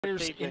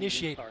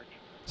Initiated.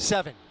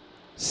 7,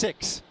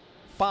 6,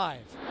 5.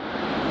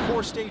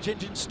 4-stage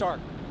engine start.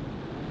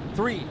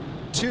 3,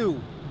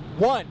 2,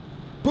 1.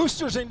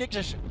 Boosters in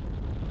ignition.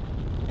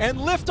 And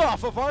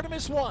liftoff of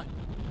Artemis I.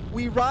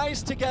 We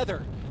rise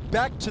together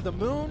back to the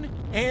moon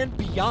and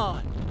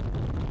beyond.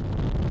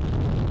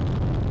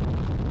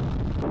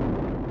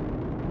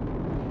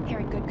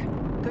 Hearing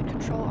good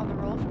control on the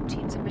roll from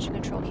teams in Mission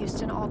Control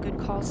Houston. All good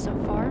calls so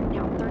far.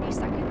 Now 30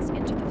 seconds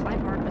into the flight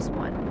of Artemis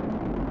I.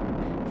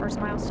 First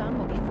milestone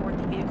will be for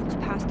the vehicle to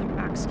pass through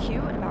max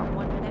Q at about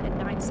 1 minute and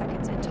 9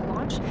 seconds into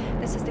launch.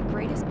 This is the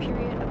greatest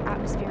period of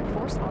atmospheric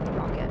force on the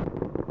rocket.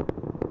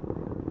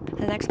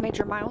 The next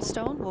major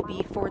milestone will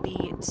be for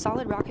the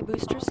solid rocket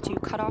boosters to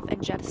cut off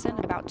and jettison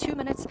at about 2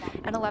 minutes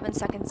and 11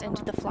 seconds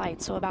into the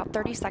flight, so about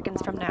 30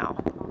 seconds from now.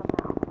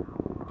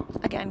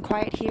 Again,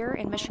 quiet here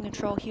in Mission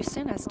Control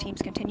Houston as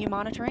teams continue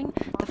monitoring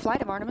the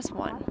flight of Artemis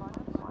I.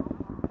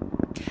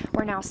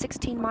 We're now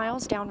 16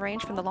 miles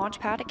downrange from the launch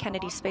pad at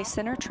Kennedy Space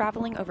Center,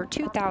 traveling over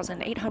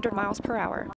 2,800 miles per hour.